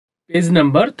Page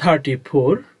number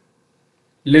 34,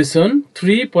 lesson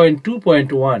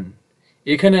 3.2.1।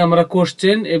 এখানে আমরা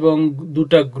question এবং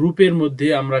দুটা গ্রুপের মধ্যে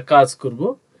আমরা কাজ করব।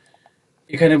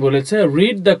 এখানে বলেছে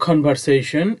রিড দ্য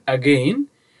কনভারসেশন অ্যাগেইন,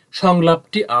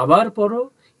 সংলাপটি আবার পড়ো,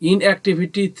 ইন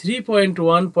অ্যাক্টিভিটি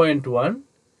 3.1.1,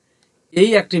 এই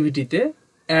অ্যাক্টিভিটিতে,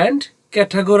 অ্যান্ড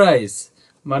ক্যাটাগরাইজ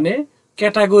মানে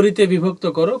ক্যাটাগরিতে বিভক্ত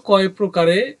করো, কয়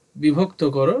প্রকারে বিভক্ত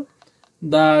করো,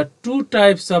 the two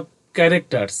types of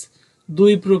characters,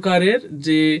 দুই প্রকারের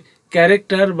যে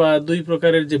ক্যারেক্টার বা দুই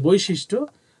প্রকারের যে বৈশিষ্ট্য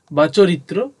বা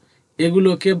চরিত্র,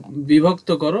 এগুলোকে বিভক্ত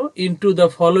করো into the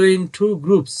following two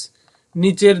groups,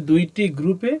 নিচের দুইটি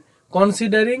গ্রুপে,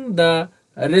 considering the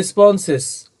responses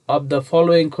of the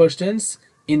following questions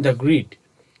in the grid.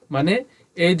 মানে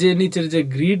এই যে নিচের যে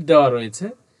গ্রিড দেওয়া রয়েছে,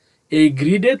 এই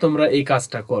গ্রিডে তোমরা এই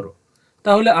কাজটা করো।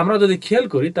 তাহলে আমরা যদি খেয়াল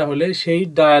করি তাহলে সেই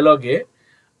ডায়ালগে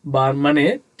বা মানে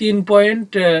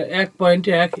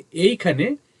 3.1.1 এইখানে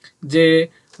যে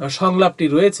সংলাপটি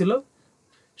রয়েছিল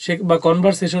সে বা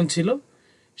কনভারসেশন ছিল,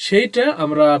 সেইটা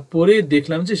আমরা পড়ে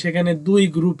দেখলাম যে সেখানে দুই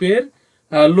গ্রুপের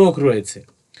লোক রয়েছে।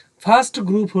 ফার্স্ট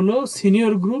গ্রুপ হলো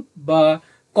সিনিয়র গ্রুপ বা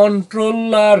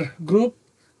কন্ট্রোলার গ্রুপ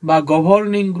বা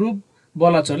গভর্নিং গ্রুপ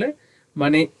বলা চলে।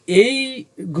 মানে এই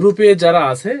গ্রুপে যারা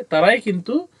আছে তারাই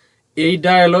কিন্তু এই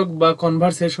ডায়ালগ বা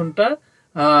কনভারসেশনটা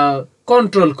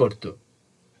কন্ট্রোল করত।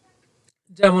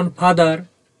 যেমন ফাদার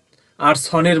আর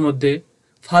সনের মধ্যে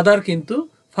ফাদার কিন্তু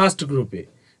ফার্স্ট গ্রুপে,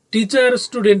 টিচার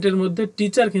স্টুডেন্টের মধ্যে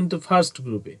টিচার কিন্তু ফার্স্ট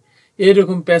গ্রুপে,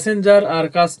 এইরকম প্যাসেঞ্জার আর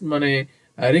মানে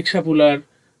রিক্সা পুলার,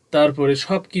 তারপরে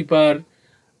শপকিপার,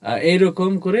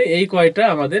 এইরকম করে এই কয়টা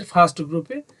আমাদের ফার্স্ট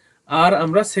গ্রুপে। আর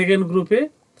আমরা সেকেন্ড গ্রুপে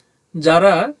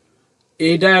যারা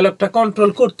এই ডায়ালগটা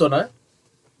কন্ট্রোল করতো না,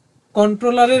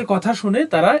 কন্ট্রোলারের কথা শুনে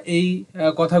তারা এই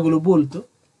কথাগুলো বলতো।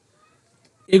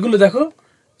 এগুলো দেখো,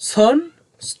 সন,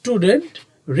 স্টুডেন্ট,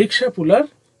 রিক্সা পুলার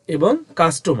এবং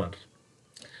কাস্টমার।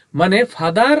 মানে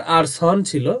ফাদার আর সন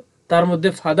ছিল, তার মধ্যে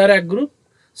ফাদার এক গ্রুপ,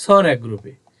 সন এক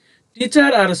গ্রুপে।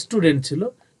 টিচার আর স্টুডেন্ট ছিল,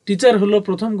 টিচার হলো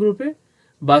প্রথম গ্রুপে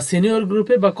বা সিনিয়র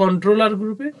গ্রুপে বা কন্ট্রোলার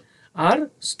গ্রুপে, আর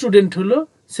স্টুডেন্ট হলো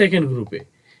সেকেন্ড গ্রুপে।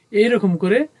 এইরকম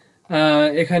করে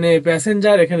এখানে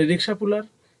প্যাসেঞ্জার, এখানে রিক্সা পুলার,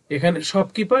 এখানে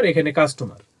শপকিপার, এখানে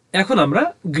কাস্টমার। এখন আমরা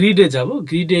গ্রিডে যাব।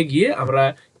 গ্রিডে গিয়ে আমরা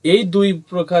এই দুই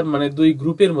প্রকার মানে দুই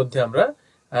গ্রুপের মধ্যে আমরা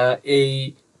এই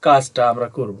কাজটা আমরা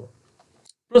করব।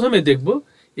 প্রথমে দেখব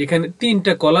এখানে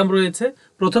তিনটা কলাম রয়েছে।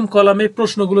 প্রথম কলামে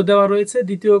প্রশ্নগুলো দেওয়া রয়েছে,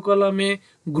 দ্বিতীয় কলামে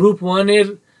গ্রুপ 1-এর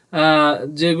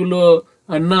যেগুলো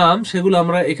নাম সেগুলো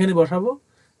আমরা এখানে বসাবো,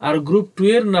 আর গ্রুপ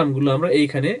 2-এর নামগুলো আমরা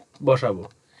এইখানে বসাবো।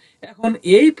 এখন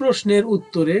এই প্রশ্নের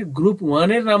উত্তরে গ্রুপ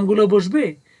 1-এর নামগুলো বসবে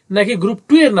নাকি গ্রুপ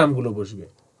 2-এর নামগুলো বসবে,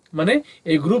 মানে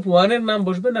এই গ্রুপ 1-এর নাম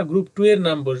বসবে না গ্রুপ 2-এর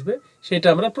নাম বসবে, সেটা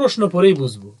আমরা প্রশ্ন পড়েই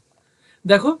বুঝবো।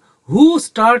 দেখো, হু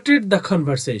স্টার্টেড দ্য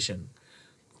কনভারসেশন,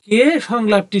 কে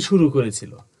সংলাপটি শুরু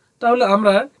করেছিল। তাহলে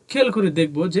আমরা খেয়াল করে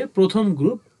দেখব যে প্রথম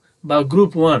গ্রুপ বা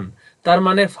গ্রুপ 1, তার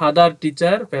মানে ফাদার,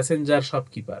 টিচার, প্যাসেঞ্জার,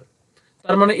 শপকিপার,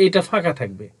 তার মানে এটা ফাঁকা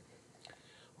থাকবে।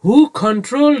 হু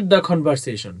কন্ট্রোলড দ্য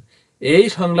কনভারসেশন, এই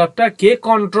সংলাপটা কে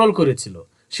কন্ট্রোল করেছিল,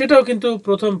 সেটাও কিন্তু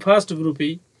প্রথম ফার্স্ট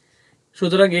গ্রুপেই।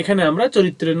 সুতরাং এখানে আমরা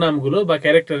চরিত্রের নামগুলো বা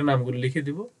ক্যারেক্টারের নামগুলো লিখে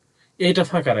দিব, এইটা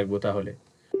ফাঁকা রাখবো। তাহলে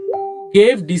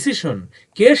গেভ ডিসিশন,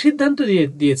 কে সিদ্ধান্ত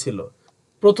দিয়েছিল,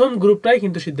 প্রথম গ্রুপটাই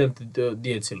কিন্তু সিদ্ধান্ত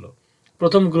দিয়েছিল,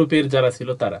 প্রথম গ্রুপের যারা ছিল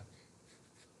তারা,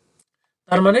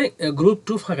 তার মানে গ্রুপ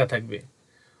 2 ফাঁকা থাকবে।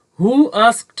 হু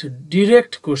আস্কড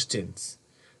ডিরেক্ট কোশ্চেন্স,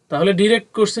 তাহলে ডিরেক্ট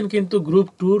কোশ্চেন কিন্তু গ্রুপ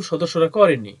 2-র সদস্যরা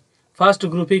করেনি, ফার্স্ট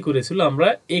গ্রুপেই করেছিল, আমরা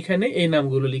এখানে এই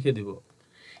নামগুলো লিখে দেব।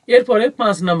 এরপরে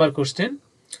 5 নাম্বার কোশ্চেন,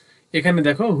 এখানে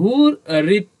দেখো হু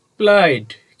রিপ্লাইড,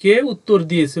 কে উত্তর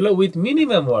দিয়েছিল with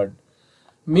minimum word,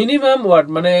 minimum word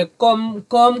মানে কম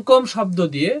কম কম শব্দ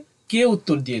দিয়ে কে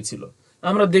উত্তর দিয়েছিল।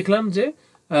 আমরা দেখলাম যে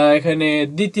এখানে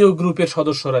দ্বিতীয় গ্রুপের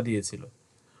সদস্যরা দিয়েছিল।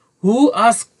 হু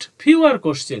আস্কড ফিউয়ার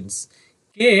কোশ্চেন্স,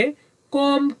 কে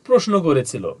কম প্রশ্ন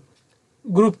করেছিল,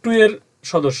 গ্রুপ 2-এর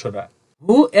সদস্যরা।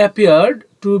 হু appeared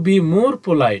two be more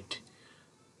polite,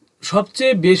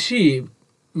 সবচেয়ে বেশি,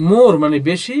 মোর মানে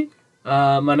বেশি,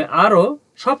 মানে আরো,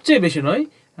 সবচেয়ে বেশি নয়,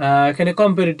 এখানে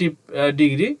কম্পারেটিভ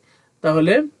ডিগ্রি,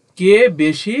 তাহলে কে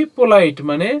বেশি পোলাইট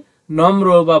মানে নম্র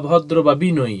বা ভদ্র বা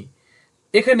বিনয়ী।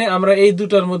 এখানে আমরা এই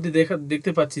দুটার মধ্যে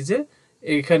দেখতে পাচ্ছি যে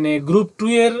এখানে গ্রুপ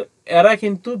 2-এর এরা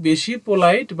কিন্তু বেশি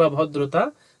পোলাইট বা ভদ্রতা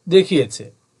দেখিয়েছে।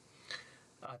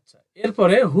 আচ্ছা,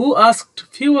 এরপরে হু আস্কড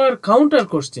ফিউয়ার কাউন্টার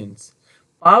কোশ্চেন্স,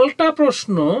 পাল্টা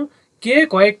প্রশ্ন, কে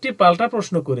কয়েকটি পাল্টা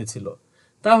প্রশ্ন করেছিল।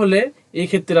 তাহলে এই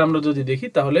ক্ষেত্রে আমরা যদি দেখি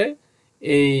তাহলে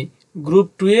এই গ্রুপ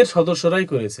 2-এর সদস্যরাই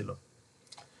করেছিল।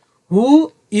 হু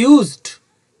ইউজড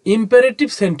ইম্পারেটিভ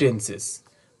সেন্টেন্সেস,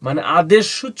 মানে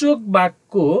আদেশসূচক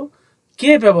বাক্য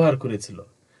কে ব্যবহার করেছিল।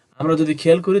 আমরা যদি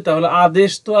খেয়াল করি তাহলে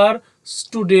আদেশ তো আর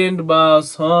স্টুডেন্ট বা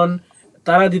সন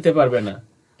তারা দিতে পারবে না,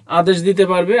 আদেশ দিতে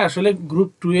পারবে আসলে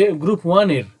গ্রুপ 1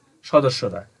 এর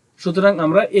সদস্যরা। সুতরাং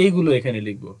আমরা এইগুলো এখানে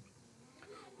লিখব।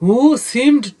 হু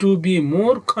seemed two be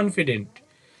more confident,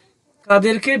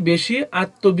 তাদেরকে বেশি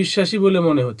আত্মবিশ্বাসী বলে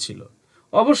মনে হচ্ছিল।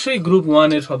 অবশ্যই গ্রুপ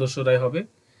 1 এর সদস্যরাই হবে।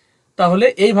 তাহলে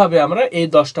এইভাবে আমরা এই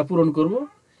 10টা পূরণ করব।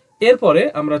 এরপরে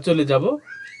আমরা চলে যাব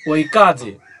ওই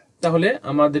কাজে। তাহলে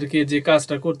আমাদেরকে যে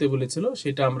কাজটা করতে বলেছিল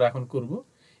সেটা আমরা এখন করব।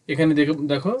 এখানে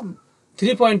দেখো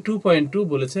 3.2.2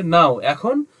 বলেছে নাও,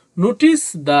 এখন নোটিস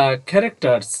দ্য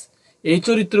ক্যারেক্টার্স, এই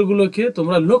চরিত্রগুলোকে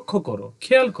তোমরা লক্ষ্য করো,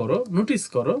 খেয়াল করো, নোটিস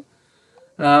করো।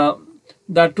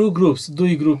 দ্য টু গ্রুপস,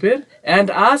 দুই গ্রুপের, অ্যান্ড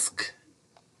আস্ক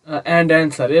অ্যান্ড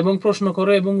অ্যান্সার, এবং প্রশ্ন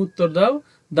করো এবং উত্তর দাও।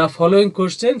 The following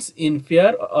questions in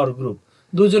pair or group,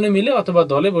 দুজনে মিলে অথবা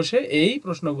দলে বসে এই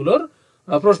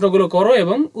প্রশ্নগুলো করো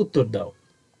এবং উত্তর দাও।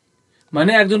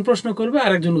 মানে একজন প্রশ্ন করবে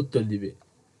আর একজন উত্তর দিবে।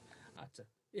 আচ্ছা,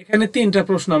 এখানে 3টা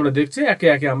প্রশ্ন আমরা দেখছি, একে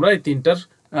একে আমরা এই 3টার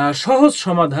সহজ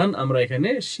সমাধান আমরা এখানে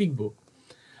শিখব।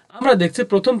 আমরা দেখছি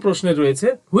প্রথম প্রশ্নে রয়েছে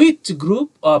হুইচ গ্রুপ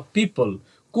অফ পিপল,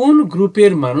 কোন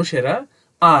গ্রুপের মানুষেরা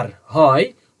আর হয়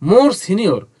মোর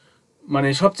সিনিয়র, মানে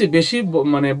সবচেয়ে বেশি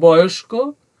মানে বয়স্ক,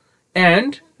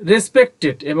 অ্যান্ড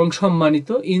রেসপেক্টেড এবং সম্মানিত,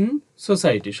 ইন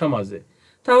সোসাইটি, সমাজে।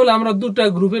 তাহলে আমরা দুটা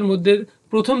গ্রুপের মধ্যে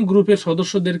প্রথম গ্রুপের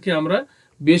সদস্যদেরকে আমরা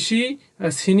বেশি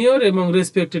সিনিয়র এবং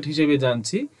রেসপেক্টেড হিসেবে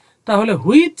জানছি। তাহলে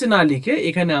হুইচ না লিখে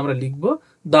এখানে আমরা লিখব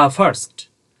দ্য ফার্স্ট।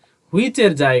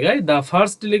 হুইচের জায়গায় দ্য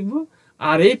ফার্স্ট লিখব,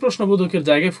 আর এই প্রশ্নবোধকের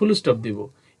জায়গায় ফুল স্টপ দিব।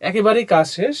 একেবারেই কাজ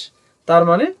শেষ। তার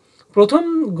মানে প্রথম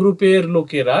গ্রুপের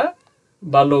লোকেরা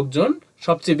বা লোকজন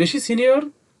সবচেয়ে বেশি সিনিয়র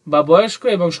বা বয়স্ক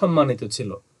এবং সম্মানিত ছিল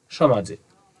সমাজে।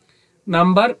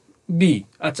 Number B.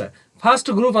 আচ্ছা, ফার্স্ট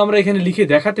গ্রুপ আমরা এখানে লিখে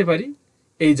দেখাতে পারি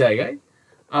এই জায়গায়,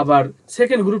 আবার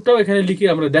সেকেন্ড গ্রুপটাও এখানে লিখে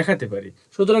আমরা দেখাতে পারি।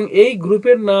 সুতরাং এই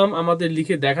গ্রুপের নাম আমাদের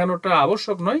লিখে দেখানোটা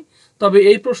আবশ্যক নয়, তবে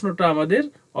এই প্রশ্নটা আমাদের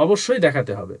অবশ্যই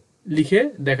দেখাতে হবে, লিখে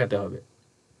দেখাতে হবে,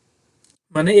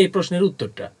 মানে এই প্রশ্নের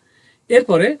উত্তরটা।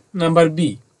 এরপরে number B,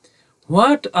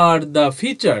 what are the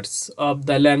features of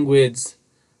the language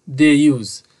they use,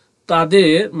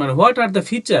 তাদের মানে হোয়াট আর দ্য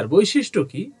ফিচার, বৈশিষ্ট্য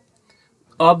কি,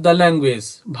 অফ দ্য ল্যাঙ্গুয়েজ,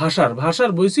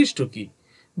 ভাষার বৈশিষ্ট্য কি,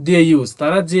 দে ইউজ,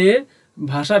 তারা যে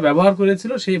ভাষা ব্যবহার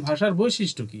করেছিল সেই ভাষার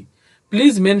বৈশিষ্ট্য কি।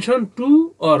 প্লিজ মেনশন 2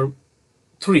 or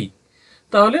 3,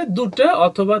 তাহলে 2টা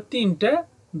অথবা 3টা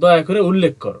দয়া করে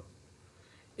উল্লেখ করো।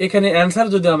 এখানে অ্যান্সার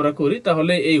যদি আমরা করি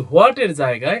তাহলে এই হোয়াট এর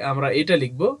জায়গায় আমরা এটা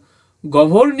লিখব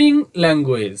গভর্নিং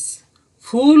ল্যাঙ্গুয়েজ,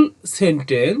 ফুল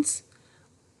সেন্টেন্স,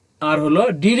 আর হলো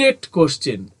ডিরেক্ট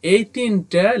কোশ্চেন, এই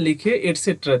 3টা লিখে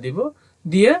এটসেট্রা দিব,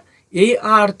 দিয়ে এই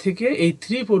আর থেকে এই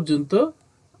 3 পর্যন্ত,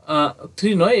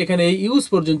 3 নয়, এখানে এই ইউজ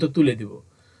পর্যন্ত তুলে দিব।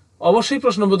 অবশ্যই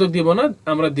প্রশ্নবোধক দিব না,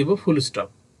 আমরা দিব ফুল স্টপ।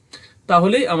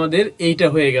 তাহলেই আমাদের এইটা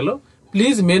হয়ে গেল।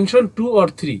 প্লিজ মেনশন 2 or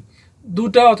 3,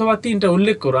 2টা অথবা 3টা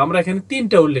উল্লেখ করো। আমরা এখানে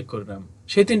 3টা উল্লেখ করলাম।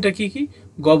 সেই 3টা কি কি?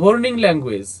 গভর্নিং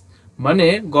ল্যাঙ্গুয়েজ, মানে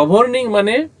গভর্নিং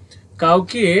মানে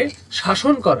কাউকে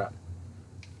শাসন করা।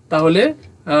 তাহলে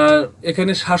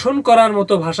এখানে শাসন করার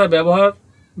মতো ভাষা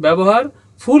ব্যবহার,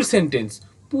 ফুল সেন্টেন্স,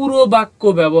 পুরো বাক্য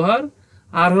ব্যবহার,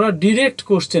 আর হলো ডিরেক্ট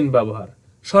কোশ্চেন ব্যবহার,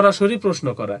 সরাসরি প্রশ্ন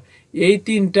করা। এই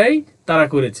 3টাই তারা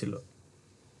করেছিল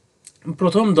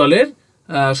প্রথম দলের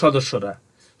সদস্যরা।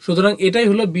 সুতরাং এটাই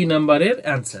হলো বি নাম্বারের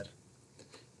অ্যান্সার।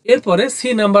 এরপরে সি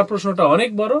নাম্বার প্রশ্নটা অনেক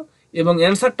বড় এবং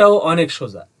অ্যান্সারটাও অনেক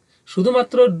সোজা।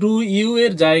 শুধুমাত্র ডু ইউ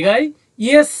এর জায়গায়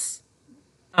ইয়েস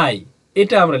আই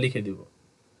এটা আমরা লিখে দিব,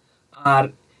 আর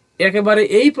একেবারে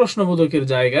এই প্রশ্নবোধকের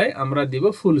জায়গায় আমরা দিব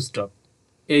ফুল স্টপ।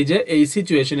 এই যে এই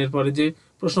সিচুয়েশনের পরে যে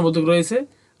প্রশ্নবোধক রয়েছে,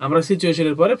 আমরা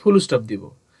সিচুয়েশনের পরে ফুল স্টপ দিব।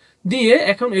 দিয়ে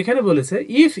এখন এখানে বলেছে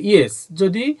ইফ ইয়েস,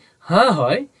 যদি হ্যাঁ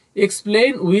হয়,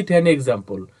 এক্সপ্লেইন উইথ অ্যান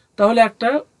এক্সাম্পল, তাহলে একটা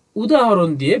উদাহরণ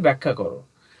দিয়ে ব্যাখ্যা করো।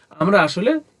 আমরা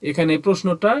আসলে এখানে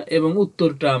প্রশ্নটা এবং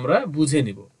উত্তরটা আমরা বুঝে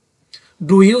নিব।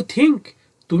 ডু ইউ থিঙ্ক,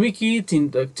 তুমি কি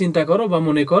চিন্তা করো বা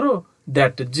মনে করো,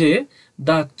 দ্যাট যে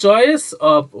দ্য চয়েস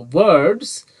অফ ওয়ার্ডস,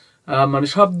 মানে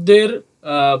শব্দের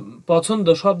পছন্দ,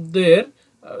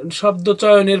 শব্দ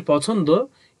চয়নের পছন্দ,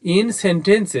 ইন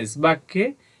সেন্টেন্সেস বাক্যে,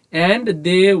 অ্যান্ড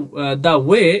দ্য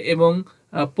ওয়ে এবং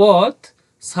পথ,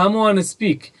 সামওয়ান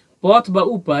স্পিক পথ বা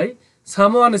উপায়,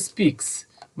 সামওয়ান স্পিক্স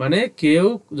মানে কেউ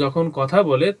যখন কথা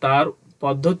বলে তার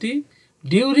পদ্ধতি,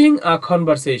 ডিউরিং আ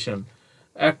কনভারসেশন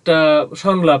একটা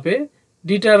সংলাপে,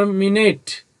 ডিটারমিনেট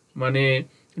মানে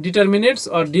ডিটারমিনেটস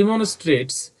অর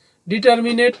ডিমনস্ট্রেটস,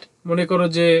 ডিটারমিনেট মনে করো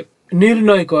যে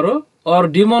নির্ণয় করো, অর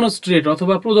ডিমনস্ট্রেট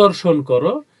অথবা প্রদর্শন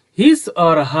করো, হিজ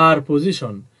অর হার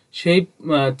পজিশন সেই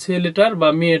ছেলেটার বা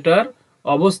মেয়েটার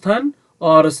অবস্থান,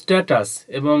 অর স্ট্যাটাস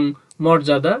এবং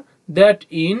মর্যাদা, that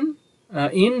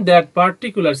in that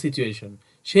particular situation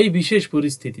সেই বিশেষ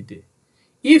পরিস্থিতিতে।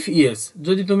 ইফ ইয়েস,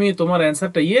 যদি তোমার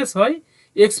অ্যান্সারটা ইয়েস হয়,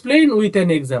 এক্সপ্লেইন উইথ অ্যান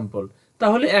এক্সাম্পল,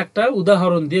 তাহলে একটা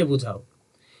উদাহরণ দিয়ে বোঝাও।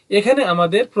 এখানে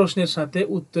আমাদের প্রশ্নের সাথে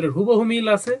উত্তরের হুবহু মিল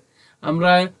আছে।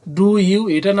 আমরা ডু ইউ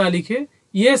এটা না লিখে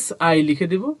ইয়েস আই লিখে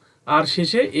দেব, আর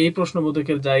শেষে এই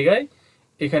প্রশ্নবোধকের জায়গায়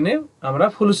এখানে আমরা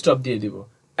ফুল স্টপ দিয়ে দিব।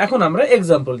 এখন আমরা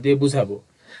এক্সাম্পল দিয়ে বুঝাবো।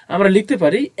 আমরা লিখতে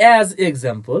পারি অ্যাজ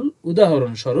এক্সাম্পল,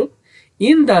 উদাহরণস্বরূপ,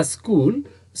 ইন দ্য স্কুল,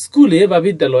 স্কুলে বা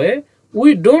বিদ্যালয়ে, উই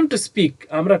ডোন্ট স্পিক,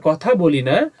 আমরা কথা বলি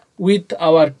না, উইথ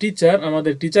আওয়ার টিচার,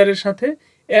 আমাদের টিচারের সাথে,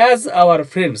 অ্যাজ আওয়ার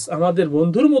ফ্রেন্ডস, আমাদের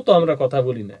বন্ধুর মতো আমরা কথা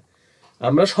বলি না,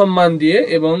 আমরা সম্মান দিয়ে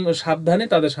এবং সাবধানে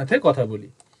তাদের সাথে কথা বলি।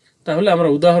 তাহলে আমরা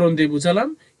উদাহরণ দিয়ে বুঝালাম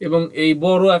এবং এই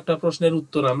বড় একটা প্রশ্নের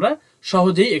উত্তর আমরা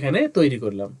সহজেই এখানে তৈরি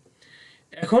করলাম।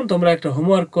 এখন তোমরা একটা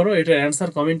হোমওয়ার্ক করো, এটার অ্যান্সার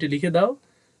কমেন্টে লিখে দাও।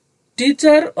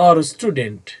 Teacher or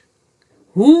student,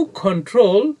 who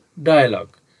control dialogue,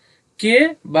 কে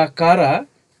বা কারা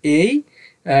এই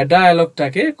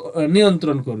ডায়ালগটাকে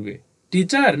নিয়ন্ত্রণ করবে,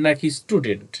 টিচার নাকি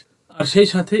স্টুডেন্ট? আর সেই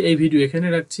সাথে এই ভিডিও এখানে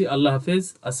রাখছি। আল্লাহ হাফেজ,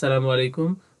 আসসালামু আলাইকুম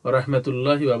ওয়া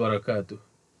রাহমাতুল্লাহি ওয়া বারাকাতুহু।